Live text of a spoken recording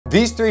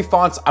These 3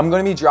 fonts I'm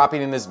gonna be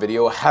dropping in this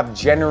video have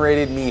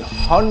generated me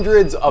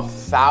hundreds of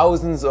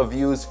thousands of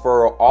views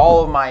for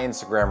all of my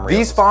Instagram reels.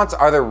 These fonts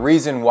are the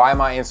reason why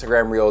my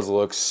Instagram reels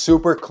look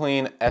super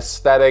clean,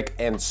 aesthetic,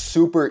 and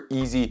super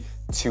easy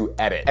to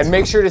edit. And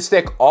make sure to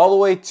stick all the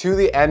way to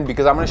the end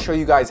because I'm gonna show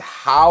you guys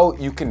how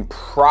you can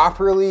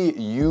properly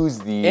use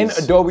these in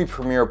Adobe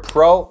Premiere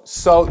Pro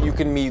so you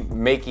can be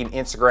making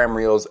Instagram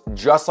reels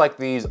just like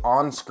these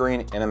on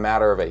screen in a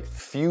matter of a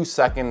few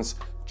seconds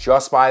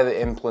just by the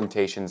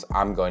implementations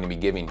I'm going to be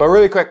giving. But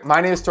really quick,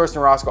 my name is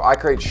Torsten Roscoe. I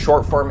create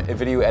short form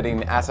video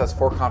editing assets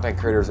for content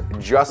creators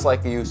just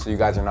like you so you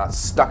guys are not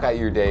stuck at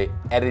your day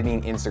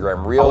editing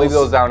Instagram reels. I'll leave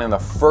those down in the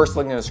first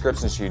link in the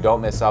description so you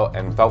don't miss out,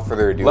 and without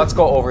further ado, let's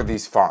go over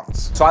these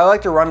fonts. So I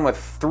like to run with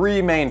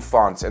 3 main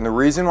fonts, and the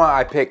reason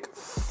why I pick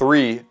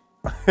 3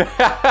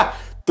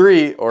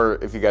 or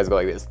if you guys go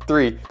like this,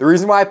 3. The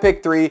reason why I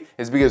picked 3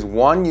 is because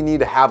 1, you need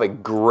to have a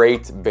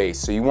great base.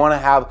 So you wanna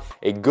have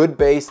a good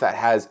base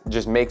that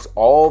just makes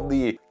all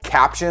the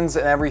captions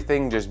and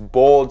everything just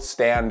bold,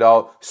 stand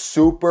out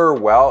super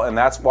well. And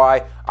that's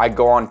why I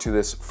go on to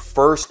this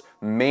first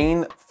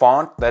main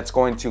font that's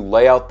going to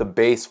lay out the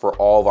base for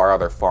all of our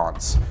other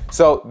fonts.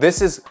 So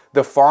this is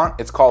the font,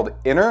 it's called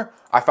Inner.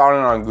 I found it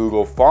on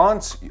Google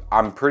Fonts.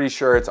 I'm pretty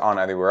sure it's on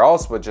anywhere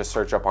else, but just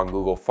search up on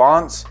Google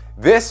Fonts.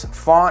 This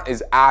font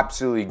is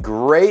absolutely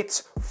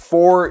great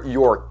for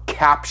your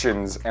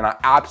captions, and I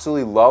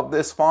absolutely love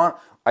this font.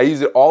 I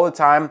use it all the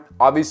time.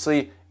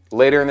 Obviously,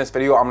 later in this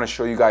video, I'm gonna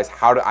show you guys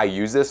how I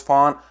use this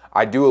font.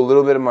 I do a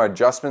little bit of my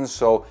adjustments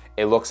so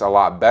it looks a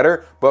lot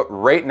better, but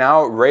right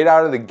now, right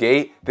out of the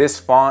gate, this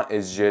font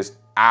is just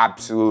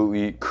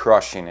absolutely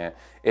crushing it.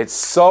 It's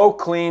so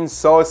clean,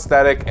 so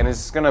aesthetic, and it's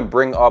just gonna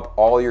bring up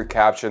all your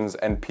captions,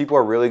 and people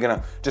are really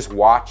gonna just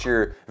watch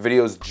your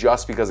videos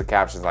just because of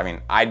captions. I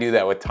mean, I do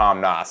that with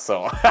Tom Noss,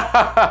 so.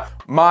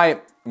 My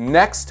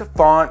next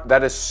font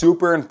that is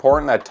super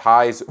important that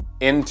ties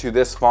into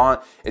this font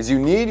is you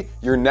need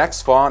your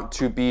next font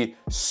to be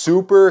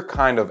super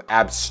kind of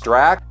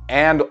abstract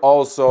and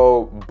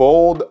also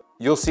bold.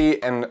 You'll see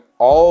in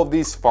all of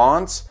these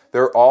fonts,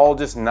 they're all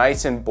just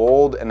nice and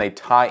bold and they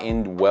tie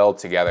in well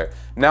together.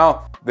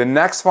 Now, the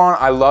next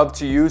font I love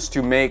to use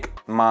to make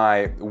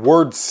my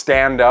words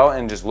stand out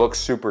and just look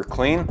super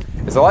clean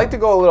is I like to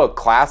go a little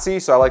classy.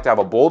 So I like to have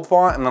a bold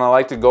font, and then I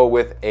like to go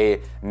with a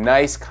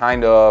nice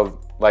kind of,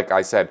 like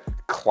I said,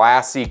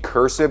 classy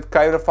cursive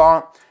kind of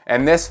font.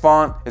 And this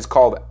font is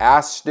called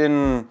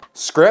Aston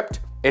Script.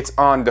 It's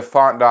on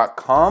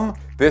dafont.com.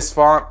 This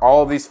font,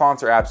 all of these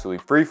fonts are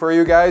absolutely free for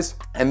you guys.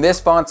 And this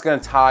font's gonna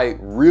tie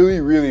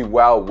really, really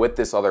well with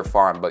this other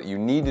font, but you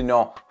need to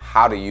know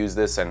how to use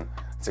this, and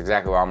it's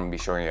exactly what I'm gonna be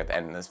showing you at the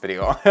end of this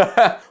video.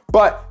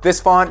 But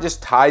this font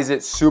just ties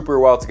it super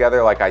well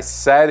together, like I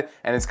said,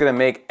 and it's gonna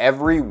make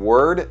every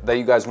word that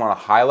you guys wanna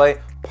highlight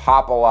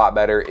pop a lot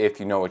better if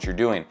you know what you're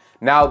doing.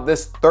 Now,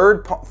 this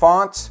third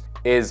font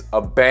is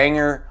a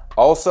banger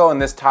also, and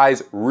this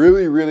ties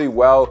really, really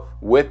well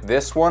with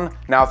this one.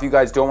 Now, if you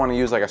guys don't want to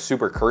use like a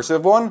super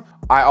cursive one,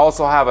 I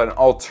also have an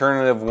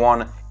alternative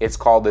one. It's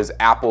called this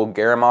Apple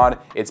Garamond.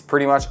 It's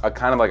pretty much a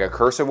kind of like a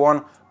cursive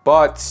one,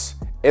 but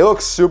it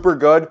looks super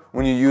good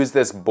when you use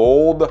this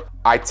bold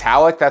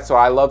italic. That's what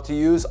I love to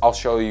use. I'll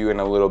show you in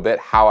a little bit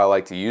how I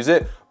like to use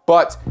it.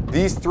 But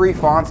these 3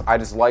 fonts I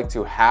just like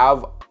to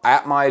have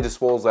at my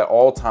disposal at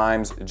all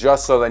times,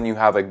 just so then you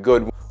have a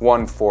good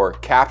one for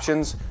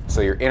captions.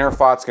 So your inner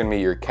font's gonna be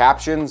your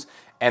captions,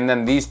 and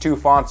then these 2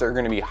 fonts are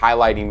gonna be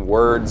highlighting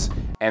words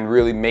and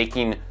really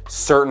making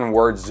certain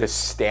words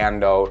just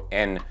stand out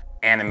and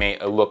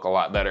animate a look a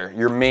lot better.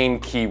 Your main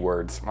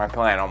keywords. My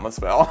plan almost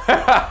fell.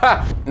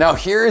 Now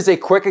here is a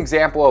quick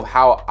example of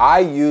how I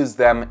use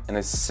them in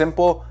a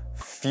simple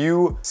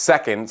few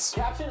seconds.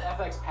 Caption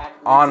FX pack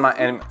on my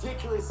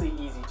ridiculously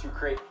easy to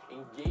create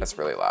engaging. That's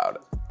really loud.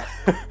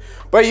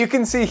 But you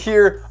can see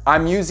here,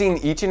 I'm using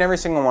each and every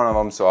single one of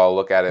them, so I'll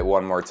look at it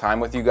one more time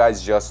with you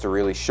guys just to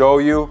really show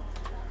you.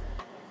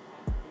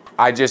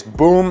 I just,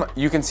 boom,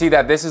 you can see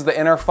that this is the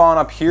inner font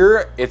up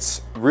here.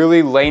 It's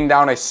really laying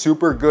down a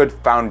super good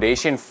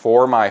foundation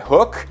for my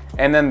hook.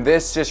 And then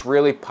this just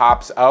really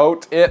pops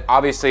out it.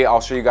 Obviously,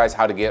 I'll show you guys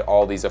how to get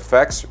all these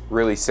effects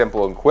really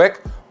simple and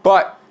quick.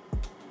 But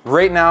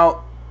right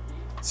now,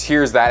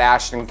 here's that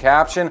Ashton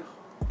caption.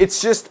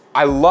 It's just,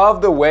 I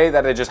love the way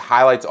that it just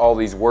highlights all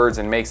these words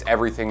and makes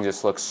everything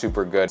just look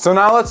super good. So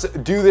now let's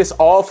do this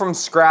all from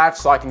scratch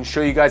so I can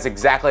show you guys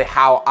exactly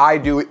how I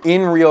do it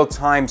in real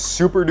time,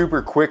 super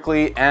duper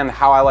quickly, and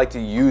how I like to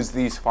use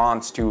these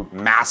fonts to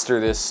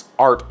master this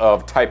art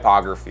of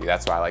typography.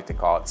 That's what I like to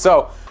call it.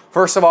 So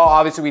first of all,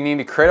 obviously we need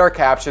to create our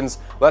captions.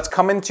 Let's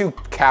come into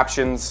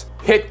Captions,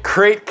 hit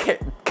Create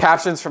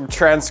Captions from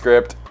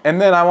Transcript,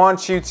 and then I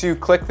want you to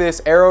click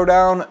this arrow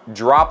down,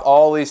 drop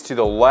all these to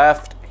the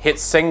left, hit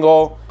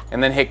single,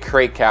 and then hit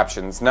Create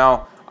Captions.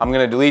 Now, I'm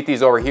gonna delete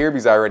these over here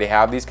because I already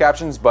have these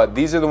captions, but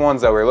these are the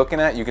ones that we're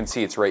looking at. You can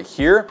see it's right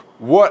here.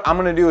 What I'm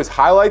gonna do is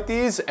highlight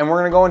these, and we're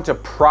gonna go into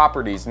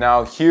properties.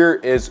 Now, here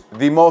is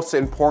the most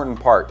important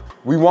part.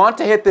 We want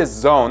to hit this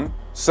zone,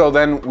 So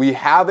then we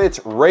have it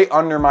right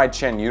under my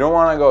chin. You don't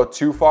wanna go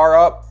too far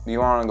up. You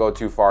don't wanna go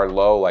too far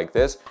low like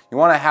this. You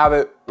wanna have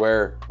it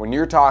where when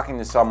you're talking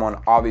to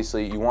someone,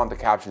 obviously you want the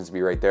captions to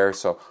be right there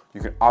so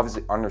you can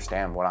obviously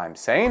understand what I'm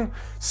saying.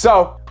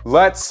 So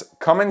let's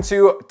come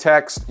into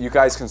text. You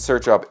guys can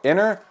search up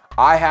inner.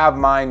 I have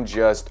mine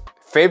just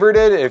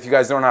favorited. If you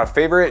guys don't know how to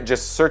favorite it,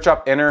 just search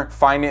up inner,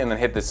 find it, and then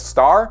hit this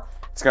star.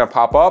 It's gonna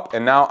pop up,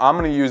 and now I'm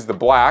gonna use the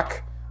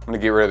black. I'm gonna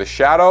get rid of the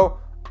shadow.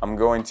 I'm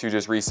going to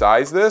just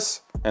resize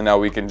this, and now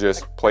we can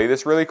just play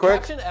this really quick.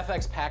 Caption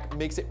FX Pack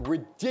makes it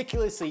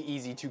ridiculously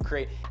easy to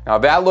create. Now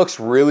that looks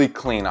really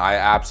clean. I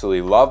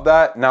absolutely love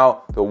that.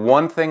 Now, the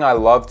one thing I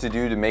love to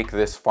do to make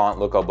this font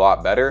look a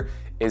lot better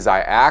is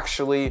I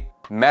actually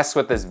mess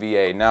with this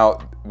VA. Now,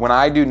 when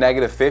I do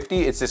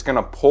 -50, it's just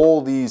gonna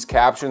pull these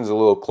captions a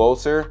little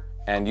closer.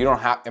 And you don't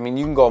have, I mean,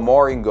 you can go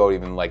more, you can go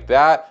even like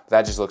that.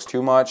 That just looks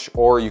too much.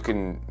 Or you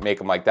can make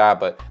them like that,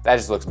 but that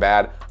just looks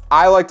bad.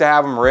 I like to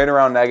have them right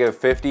around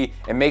 -50.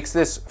 It makes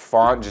this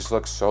font just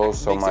look so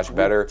much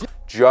better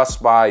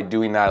just by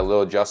doing that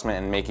little adjustment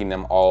and making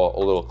them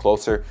all a little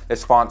closer.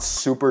 This font's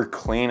super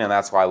clean, and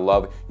that's why I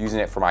love using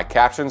it for my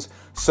captions.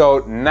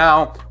 So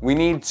now we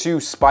need to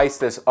spice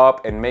this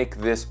up and make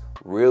this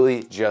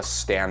really just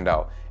stand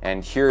out.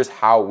 And here's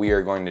how we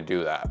are going to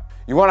do that.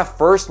 You wanna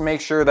first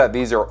make sure that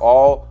these are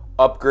all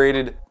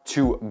upgraded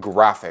to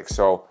graphic.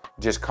 So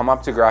just come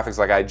up to graphics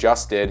like I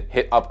just did,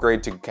 hit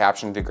upgrade to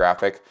caption to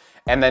graphic,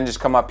 and then just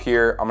come up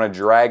here. I'm gonna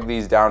drag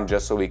these down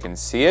just so we can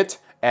see it.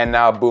 And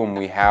now boom,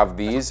 we have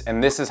these,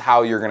 and this is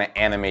how you're gonna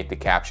animate the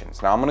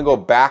captions. Now I'm gonna go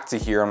back to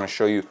here, I'm gonna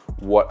show you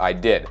what I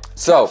did.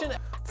 So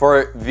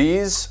for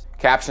these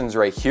captions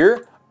right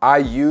here, I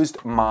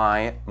used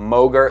my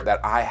Mogart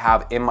that I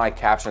have in my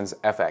Captions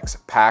FX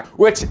pack,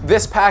 which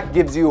this pack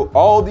gives you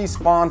all these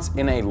fonts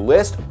in a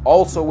list,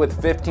 also with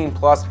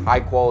 15+ high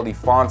quality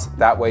fonts.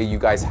 That way you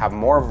guys have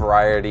more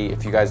variety.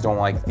 If you guys don't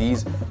like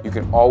these, you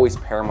can always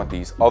pair them with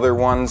these other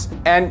ones.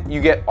 And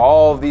you get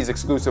all of these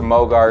exclusive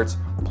Mogarts,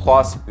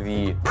 plus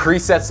the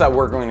presets that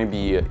we're going to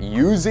be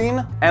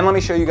using. And let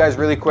me show you guys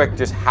really quick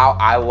just how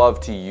I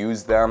love to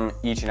use them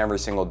each and every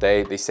single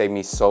day. They save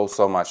me so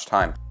much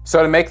time.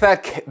 So to make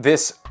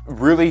this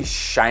really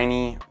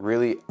shiny,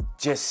 really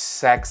just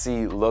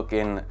sexy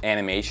looking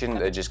animation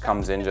that just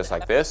comes in just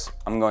like this,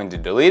 I'm going to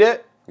delete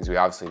it because we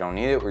obviously don't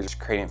need it. We're just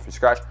creating it from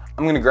scratch.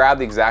 I'm gonna grab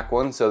the exact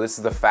one. So this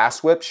is the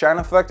fast whip shine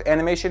effect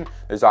animation.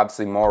 There's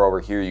obviously more over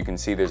here. You can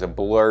see there's a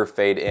blur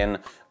fade in.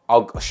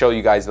 I'll show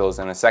you guys those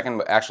in a second,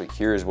 but actually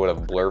here's what a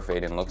blur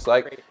fade in looks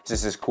like. It's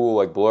just this cool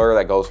like blur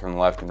that goes from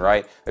left and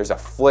right. There's a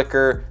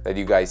flicker that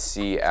you guys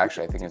see.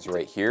 Actually, I think it's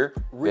right here.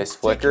 This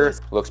flicker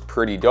looks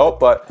pretty dope,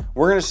 but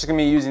we're just gonna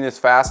be using this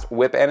fast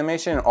whip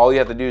animation. And all you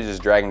have to do is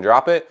just drag and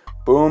drop it.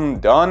 Boom,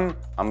 done.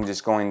 I'm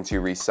just going to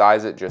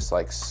resize it just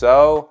like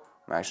so.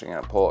 I'm actually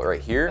gonna pull it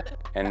right here.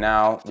 And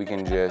now we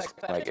can just,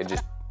 like, it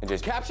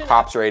just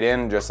pops right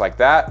in just like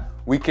that.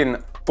 We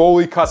can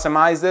fully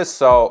customize this.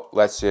 So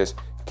let's just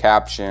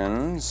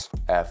Captions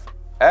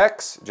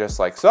FX, just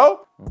like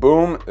so.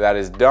 Boom, that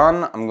is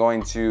done. I'm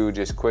going to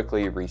just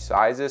quickly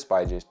resize this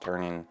by just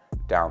turning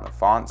down the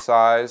font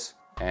size.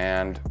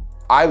 And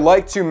I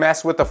like to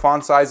mess with the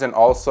font size and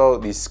also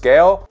the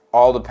scale.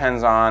 All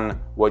depends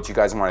on what you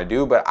guys want to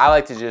do, but I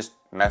like to just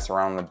mess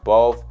around with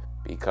both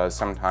because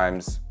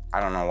sometimes,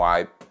 I don't know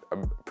why,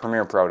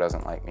 Premiere Pro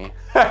doesn't like me.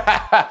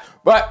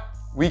 But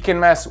we can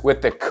mess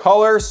with the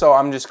color, so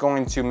I'm just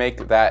going to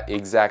make that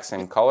exact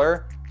same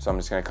color. So I'm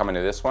just gonna come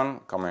into this one,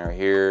 come over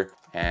here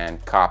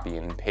and copy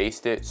and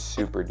paste it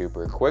super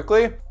duper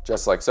quickly,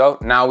 just like so.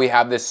 Now we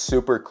have this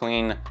super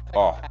clean,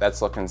 oh,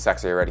 that's looking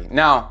sexy already.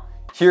 Now,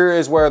 here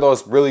is where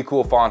those really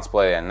cool fonts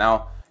play in.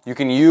 Now, you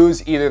can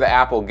use either the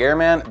Apple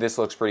Gearman, this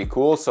looks pretty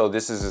cool, so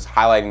this is just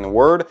highlighting the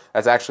word.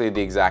 That's actually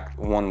the exact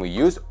one we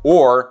used,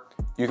 or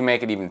you can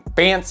make it even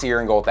fancier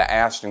and go with the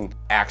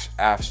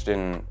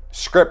Ashton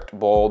script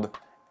bold,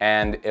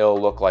 and it'll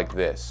look like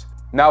this.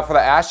 Now for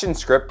the Ashton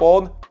script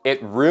bold, it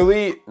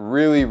really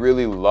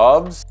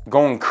loves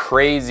going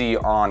crazy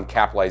on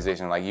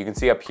capitalization. Like you can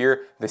see up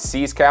here, the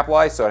C is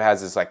capitalized, so it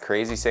has this like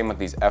crazy, same with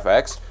these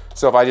FX.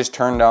 So if I just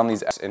turn down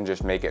these and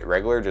just make it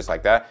regular, just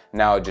like that,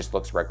 now it just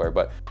looks regular.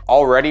 But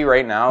already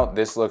right now,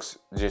 this looks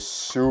just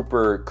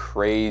super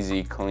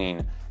crazy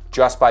clean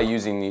just by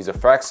using these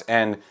effects.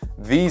 And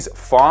these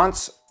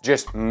fonts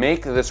just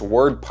make this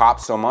word pop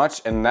so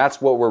much. And that's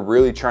what we're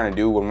really trying to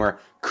do when we're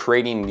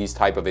creating these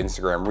type of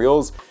Instagram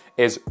reels,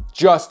 is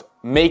just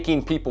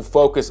making people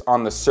focus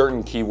on the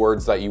certain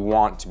keywords that you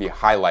want to be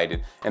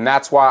highlighted. And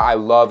that's why I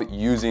love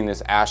using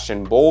this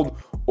Ashton Bold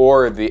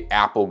or the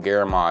Apple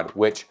Gear mod,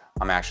 which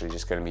I'm actually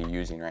just gonna be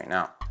using right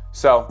now.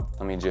 So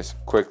let me just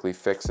quickly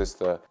fix this,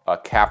 the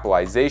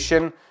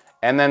capitalization,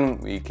 and then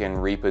we can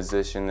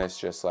reposition this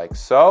just like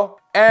so.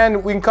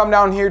 And we can come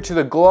down here to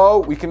the glow.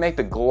 We can make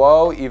the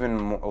glow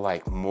even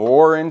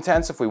more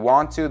intense if we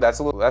want to. That's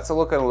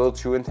looking a little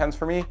too intense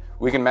for me.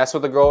 We can mess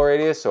with the glow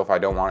radius. So if I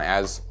don't want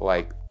as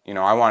you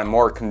know, I want it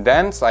more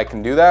condensed, I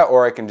can do that,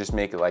 or I can just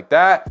make it like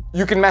that.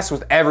 You can mess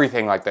with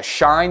everything, like the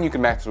shine, you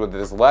can mess with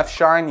this left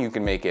shine, you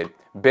can make it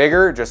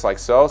bigger, just like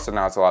so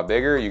now it's a lot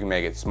bigger. You can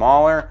make it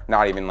smaller,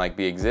 not even like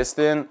be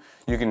existent.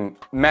 You can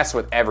mess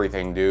with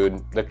everything, dude.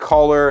 The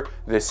color,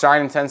 the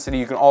shine intensity,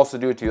 you can also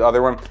do it to the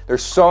other one.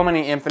 There's so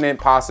many infinite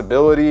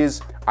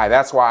possibilities.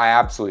 That's why I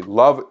absolutely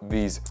love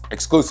these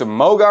exclusive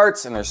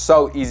Mogarts, and they're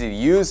so easy to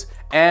use.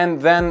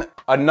 And then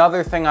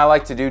another thing I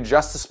like to do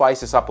just to spice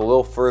this up a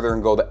little further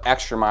and go the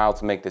extra mile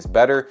to make this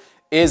better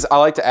is I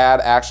like to add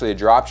actually a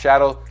drop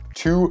shadow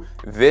to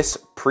this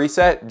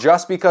preset,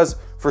 just because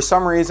for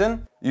some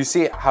reason, you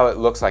see how it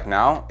looks like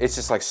now? It's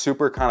just like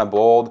super kind of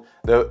bold.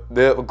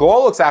 The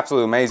glow looks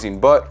absolutely amazing,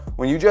 but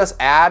when you just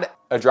add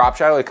a drop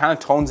shadow, it kind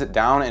of tones it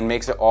down and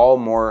makes it all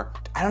more,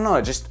 I don't know,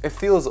 it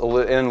feels a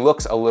little, and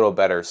looks a little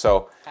better.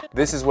 So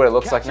this is what it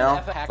looks like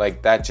now.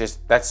 Like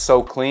that's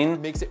so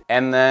clean.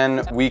 And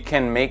then we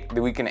can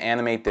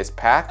animate this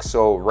pack.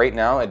 So right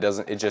now it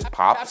just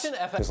pops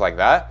just like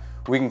that.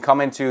 We can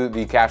come into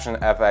the Caption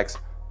FX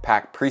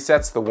pack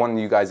presets, the one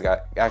you guys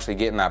actually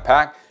get in that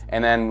pack,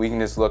 and then we can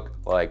just look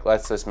like,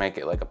 let's just make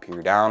it like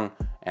appear down,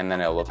 and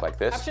then it'll look like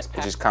this. It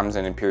just comes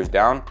in and peers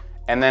down,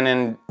 and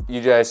then you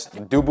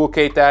just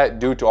duplicate that,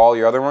 do it to all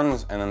your other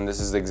ones, and then this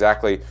is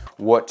exactly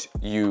what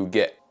you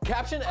get.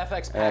 Caption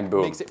FX pack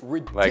makes it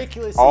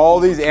ridiculously like, all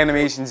these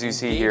animations you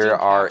see here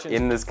are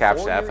in this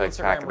Caption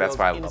FX pack, and that's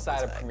why I love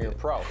inside of Premiere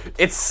Pro.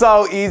 It's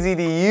so easy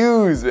to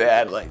use,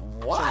 man. Like,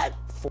 what?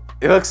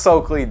 It looks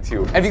so clean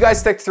too. And if you guys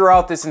stick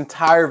throughout this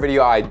entire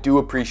video, I do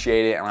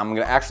appreciate it. And I'm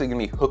actually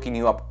gonna be hooking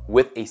you up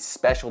with a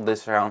special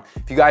discount.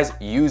 If you guys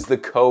use the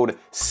code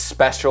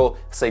SPECIAL, it'll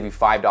save you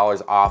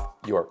 $5 off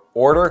your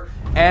order.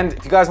 And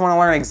if you guys wanna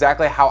learn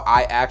exactly how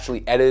I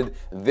actually edited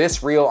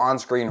this reel on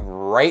screen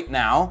right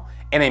now,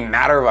 in a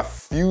matter of a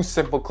few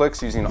simple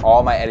clicks using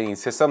all my editing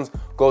systems,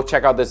 go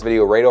check out this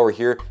video right over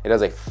here. It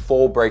has a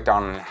full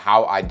breakdown on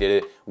how I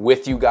did it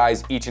with you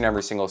guys, each and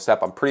every single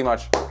step.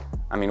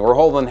 I mean, we're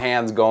holding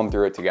hands going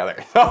through it together.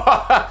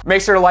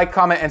 Make sure to like,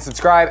 comment, and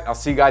subscribe. I'll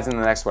see you guys in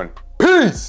the next one. Peace!